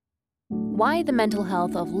why the mental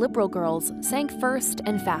health of liberal girls sank first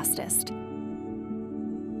and fastest.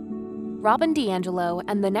 Robin DiAngelo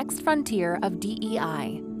and the Next Frontier of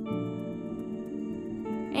DEI.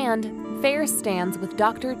 And FAIR stands with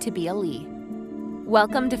Dr. Tabia Lee.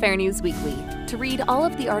 Welcome to FAIR News Weekly. To read all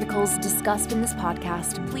of the articles discussed in this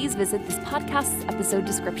podcast, please visit this podcast's episode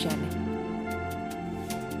description.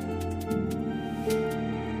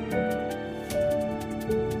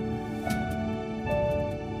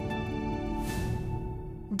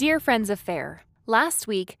 Dear friends of FAIR, last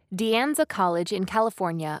week, De Anza College in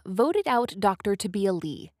California voted out Dr. Tabia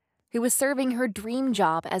Lee, who was serving her dream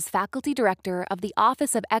job as faculty director of the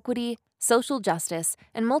Office of Equity, Social Justice,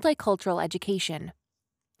 and Multicultural Education.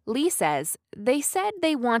 Lee says, "They said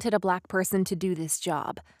they wanted a black person to do this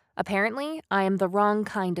job. Apparently, I am the wrong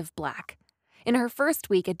kind of black." In her first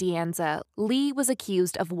week at De Anza, Lee was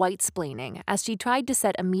accused of white-splaining as she tried to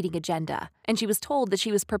set a meeting agenda, and she was told that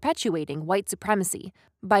she was perpetuating white supremacy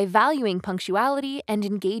by valuing punctuality and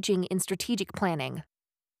engaging in strategic planning.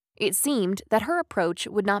 It seemed that her approach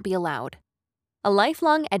would not be allowed. A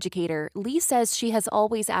lifelong educator, Lee says she has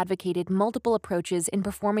always advocated multiple approaches in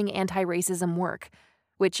performing anti-racism work,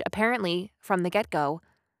 which apparently, from the get-go,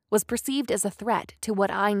 was perceived as a threat to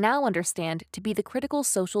what I now understand to be the critical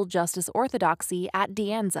social justice orthodoxy at De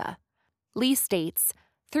Anza. Lee states,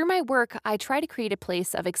 "Through my work, I try to create a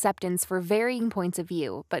place of acceptance for varying points of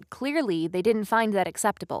view, but clearly they didn't find that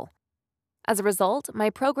acceptable. As a result, my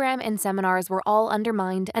program and seminars were all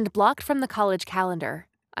undermined and blocked from the college calendar.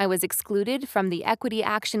 I was excluded from the Equity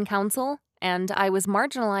Action Council, and I was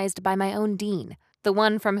marginalized by my own dean, the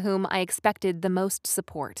one from whom I expected the most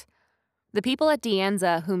support. The people at De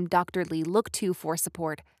Anza whom Dr. Lee looked to for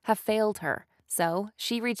support have failed her, so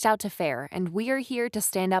she reached out to FAIR, and we are here to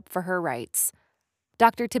stand up for her rights."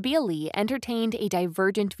 Dr. Tabia Lee entertained a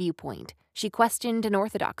divergent viewpoint. She questioned an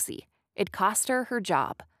orthodoxy. It cost her her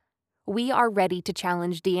job. We are ready to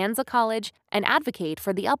challenge De Anza College and advocate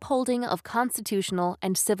for the upholding of constitutional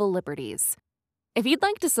and civil liberties. If you'd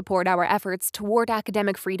like to support our efforts toward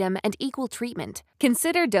academic freedom and equal treatment,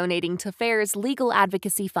 consider donating to FAIR's Legal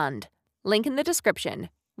Advocacy Fund. Link in the description.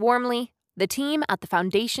 Warmly, the team at the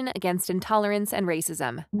Foundation Against Intolerance and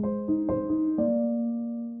Racism.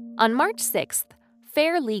 On March 6th,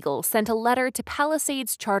 FAIR Legal sent a letter to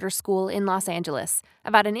Palisades Charter School in Los Angeles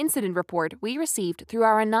about an incident report we received through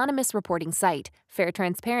our anonymous reporting site,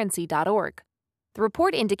 fairtransparency.org. The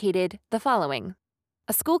report indicated the following.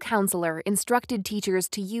 A school counselor instructed teachers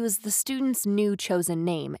to use the student's new chosen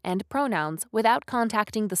name and pronouns without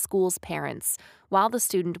contacting the school's parents, while the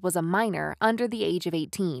student was a minor under the age of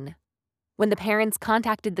 18. When the parents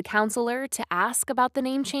contacted the counselor to ask about the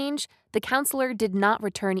name change, the counselor did not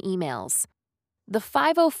return emails. The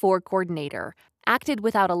 504 coordinator acted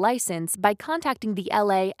without a license by contacting the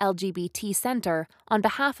LA LGBT Center on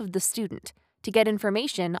behalf of the student to get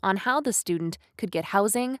information on how the student could get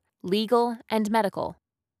housing, legal, and medical,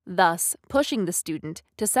 thus pushing the student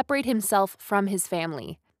to separate himself from his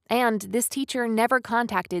family. And this teacher never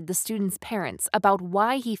contacted the student's parents about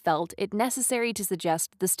why he felt it necessary to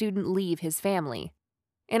suggest the student leave his family.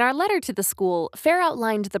 In our letter to the school, FAIR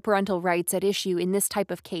outlined the parental rights at issue in this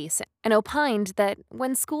type of case and opined that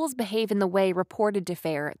when schools behave in the way reported to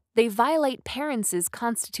FAIR, they violate parents'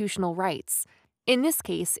 constitutional rights. In this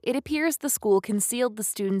case, it appears the school concealed the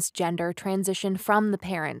student's gender transition from the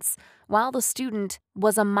parents, while the student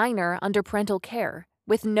was a minor under parental care,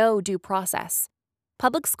 with no due process.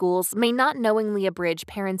 Public schools may not knowingly abridge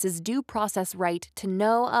parents' due process right to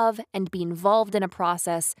know of and be involved in a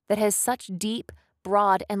process that has such deep,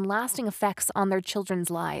 broad, and lasting effects on their children's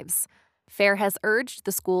lives. FAIR has urged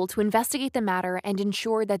the school to investigate the matter and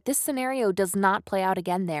ensure that this scenario does not play out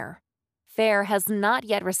again there. FAIR has not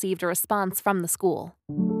yet received a response from the school.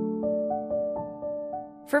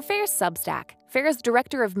 For FAIR's Substack, FAIR's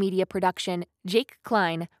Director of Media Production, Jake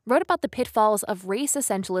Klein, wrote about the pitfalls of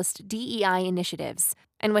race-essentialist DEI initiatives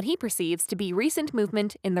and what he perceives to be recent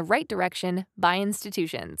movement in the right direction by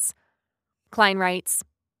institutions. Klein writes,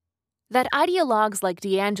 "That ideologues like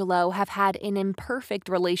DiAngelo have had an imperfect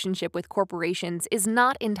relationship with corporations is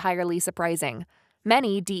not entirely surprising.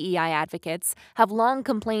 Many DEI advocates have long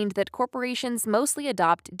complained that corporations mostly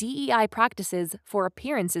adopt DEI practices for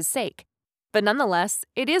appearance's sake. But nonetheless,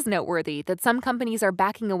 it is noteworthy that some companies are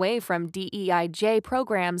backing away from DEIJ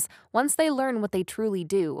programs once they learn what they truly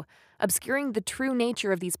do, obscuring the true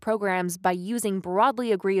nature of these programs by using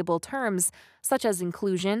broadly agreeable terms such as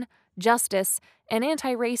inclusion, justice, and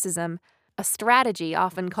anti-racism. A strategy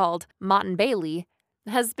often called Mott and Bailey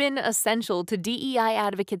has been essential to DEI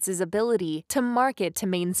advocates' ability to market to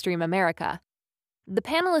mainstream America. The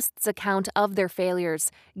panelists' account of their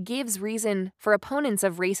failures gives reason for opponents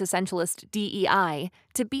of race essentialist DEI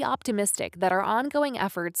to be optimistic that our ongoing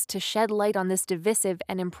efforts to shed light on this divisive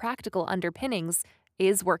and impractical underpinnings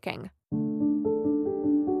is working.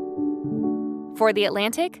 For The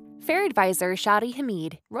Atlantic, FAIR advisor Shadi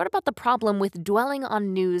Hamid wrote about the problem with dwelling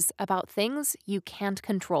on news about things you can't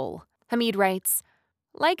control. Hamid writes,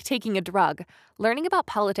 "Like taking a drug, learning about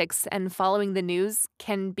politics and following the news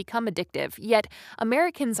can become addictive, yet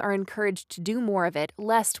Americans are encouraged to do more of it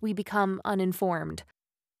lest we become uninformed.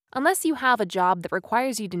 Unless you have a job that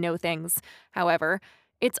requires you to know things, however,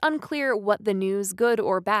 it's unclear what the news, good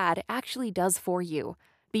or bad, actually does for you,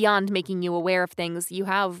 beyond making you aware of things you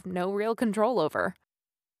have no real control over.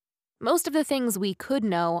 Most of the things we could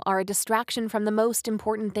know are a distraction from the most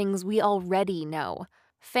important things we already know: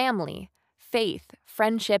 family, faith,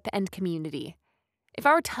 friendship, and community. If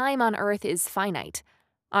our time on Earth is finite,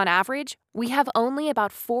 on average, we have only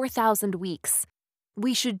about 4,000 weeks.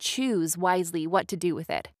 We should choose wisely what to do with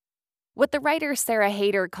it." What the writer Sarah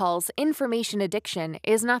Hayter calls information addiction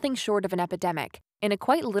is nothing short of an epidemic. In a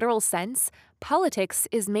quite literal sense, politics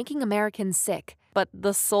is making Americans sick, but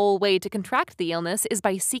the sole way to contract the illness is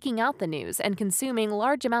by seeking out the news and consuming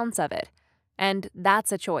large amounts of it. And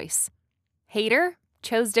that's a choice. Hayter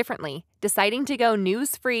chose differently, deciding to go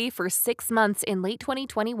news-free for 6 months in late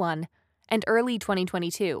 2021 and early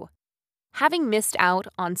 2022. Having missed out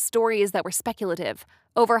on stories that were speculative,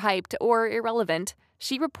 overhyped, or irrelevant,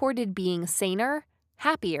 she reported being saner,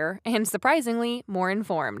 happier, and surprisingly more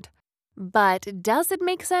informed. But does it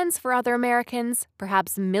make sense for other Americans,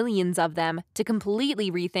 perhaps millions of them, to completely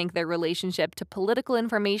rethink their relationship to political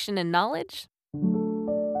information and knowledge?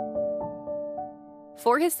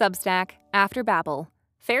 For his Substack, After Babel,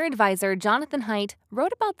 FAIR advisor Jonathan Haidt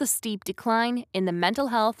wrote about the steep decline in the mental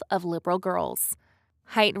health of liberal girls.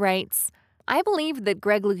 Haidt writes, "I believe that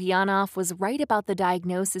Greg Lukianoff was right about the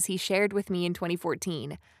diagnosis he shared with me in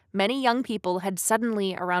 2014. Many young people had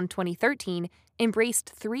suddenly, around 2013, embraced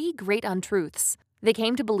 3 great untruths. They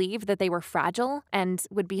came to believe that they were fragile and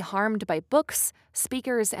would be harmed by books,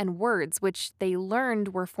 speakers, and words which they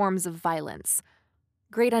learned were forms of violence.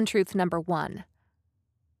 Great untruth number 1.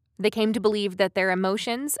 They came to believe that their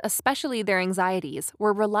emotions, especially their anxieties,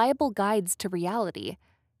 were reliable guides to reality.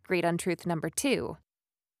 Great untruth number 2.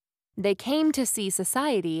 They came to see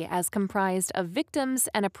society as comprised of victims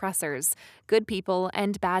and oppressors, good people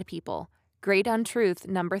and bad people. Great untruth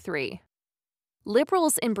number 3.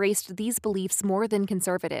 Liberals embraced these beliefs more than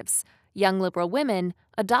conservatives. Young liberal women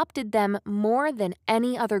adopted them more than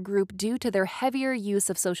any other group due to their heavier use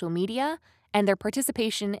of social media and their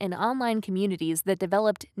participation in online communities that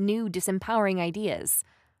developed new disempowering ideas.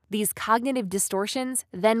 These cognitive distortions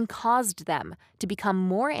then caused them to become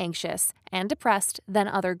more anxious and depressed than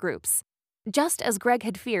other groups. Just as Greg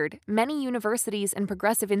had feared, many universities and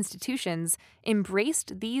progressive institutions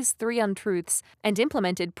embraced these 3 untruths and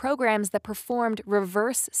implemented programs that performed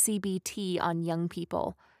reverse CBT on young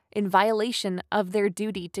people, in violation of their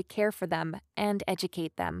duty to care for them and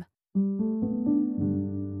educate them."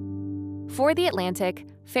 For The Atlantic,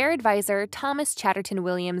 FAIR advisor Thomas Chatterton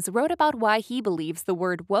Williams wrote about why he believes the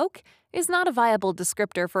word woke is not a viable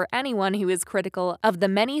descriptor for anyone who is critical of the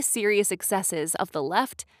many serious excesses of the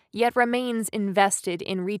left, yet remains invested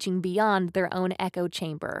in reaching beyond their own echo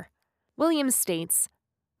chamber. Williams states,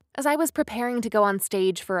 "As I was preparing to go on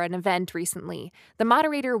stage for an event recently, the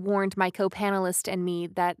moderator warned my co-panelist and me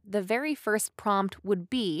that the very first prompt would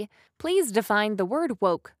be, 'Please define the word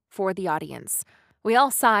woke for the audience.' We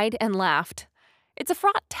all sighed and laughed. It's a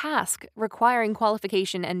fraught task requiring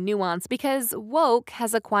qualification and nuance because woke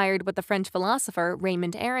has acquired what the French philosopher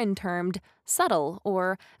Raymond Aron termed subtle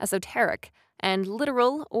or esoteric and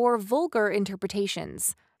literal or vulgar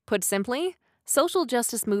interpretations. Put simply, social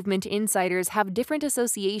justice movement insiders have different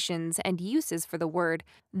associations and uses for the word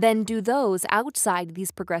than do those outside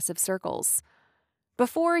these progressive circles.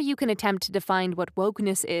 Before you can attempt to define what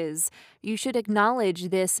wokeness is, you should acknowledge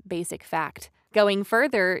this basic fact. Going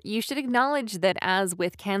further, you should acknowledge that as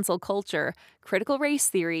with cancel culture, critical race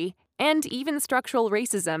theory, and even structural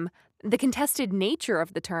racism, the contested nature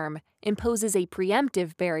of the term imposes a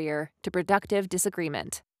preemptive barrier to productive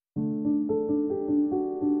disagreement."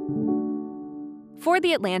 For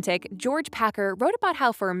The Atlantic, George Packer wrote about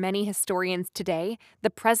how for many historians today, the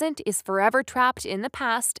present is forever trapped in the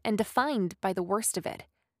past and defined by the worst of it.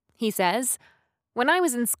 He says, "When I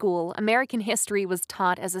was in school, American history was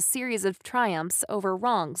taught as a series of triumphs over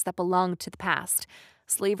wrongs that belonged to the past.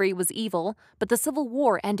 Slavery was evil, but the Civil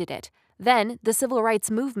War ended it. Then, the Civil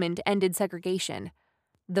Rights Movement ended segregation.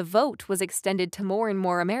 The vote was extended to more and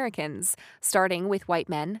more Americans, starting with white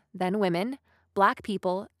men, then women, Black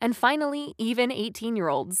people, and finally, even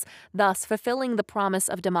 18-year-olds, thus fulfilling the promise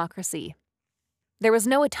of democracy. There was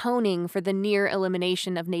no atoning for the near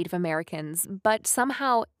elimination of Native Americans, but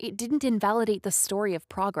somehow it didn't invalidate the story of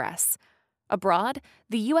progress. Abroad,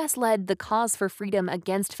 the U.S. led the cause for freedom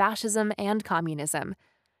against fascism and communism.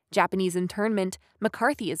 Japanese internment,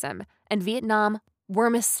 McCarthyism, and Vietnam were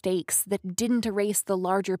mistakes that didn't erase the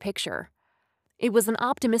larger picture. It was an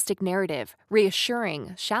optimistic narrative,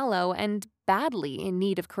 reassuring, shallow, and badly in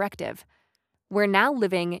need of corrective. We're now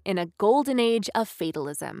living in a golden age of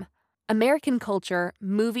fatalism. American culture,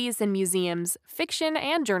 movies and museums, fiction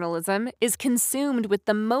and journalism is consumed with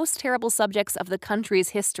the most terrible subjects of the country's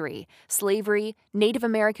history: slavery, Native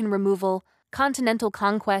American removal, continental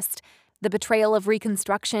conquest, the betrayal of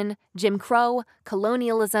Reconstruction, Jim Crow,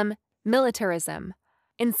 colonialism, militarism.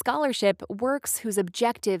 In scholarship, works whose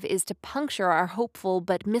objective is to puncture our hopeful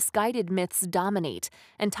but misguided myths dominate,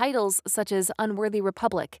 and titles such as Unworthy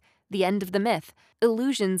Republic, The End of the Myth,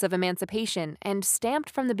 Illusions of Emancipation, and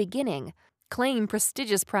Stamped from the Beginning claim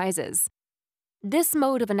prestigious prizes. This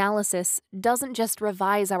mode of analysis doesn't just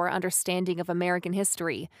revise our understanding of American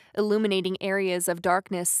history, illuminating areas of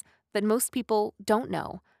darkness that most people don't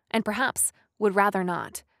know, and perhaps would rather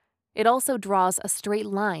not. It also draws a straight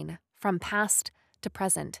line from past to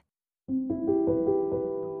present.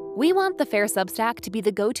 We want the FAIR Substack to be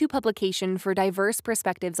the go-to publication for diverse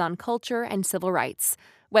perspectives on culture and civil rights.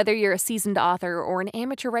 Whether you're a seasoned author or an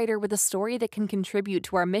amateur writer with a story that can contribute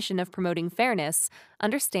to our mission of promoting fairness,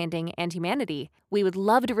 understanding, and humanity, we would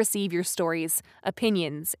love to receive your stories,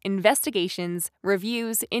 opinions, investigations,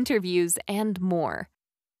 reviews, interviews, and more.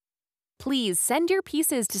 Please send your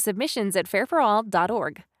pieces to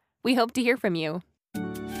submissions@fairforall.org. We hope to hear from you.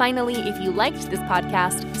 Finally, if you liked this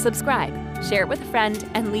podcast, subscribe, share it with a friend,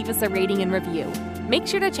 and leave us a rating and review. Make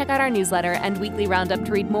sure to check out our newsletter and weekly roundup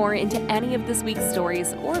to read more into any of this week's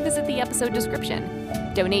stories or visit the episode description.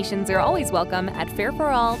 Donations are always welcome at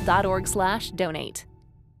fairforall.org/donate.